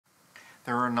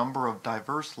There are a number of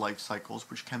diverse life cycles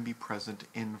which can be present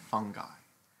in fungi.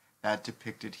 That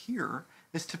depicted here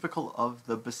is typical of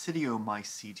the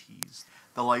Basidiomycetes.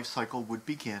 The life cycle would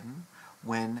begin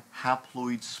when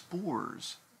haploid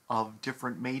spores of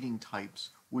different mating types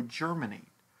would germinate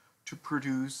to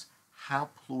produce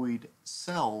haploid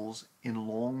cells in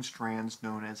long strands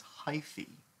known as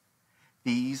hyphae.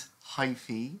 These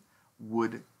hyphae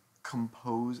would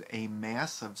compose a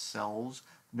mass of cells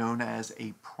known as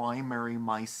a primary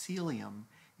mycelium,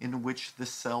 in which the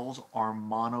cells are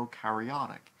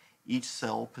monokaryotic. Each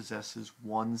cell possesses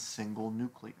one single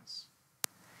nucleus.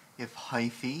 If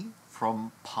hyphae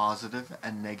from positive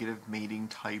and negative mating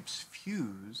types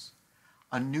fuse,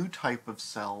 a new type of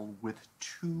cell with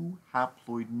two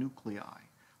haploid nuclei,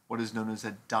 what is known as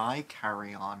a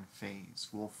dikaryon phase,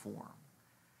 will form.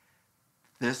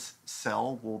 This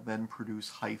cell will then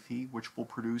produce hyphae, which will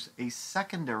produce a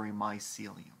secondary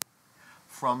mycelium.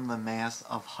 From the mass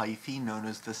of hyphae, known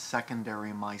as the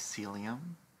secondary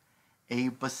mycelium, a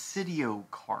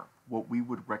basidiocarp, what we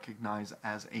would recognize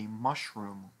as a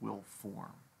mushroom, will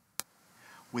form.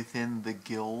 Within the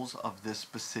gills of this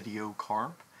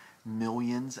basidiocarp,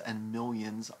 millions and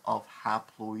millions of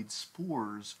haploid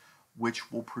spores,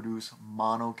 which will produce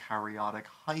monokaryotic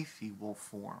hyphae, will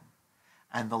form,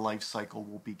 and the life cycle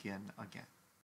will begin again.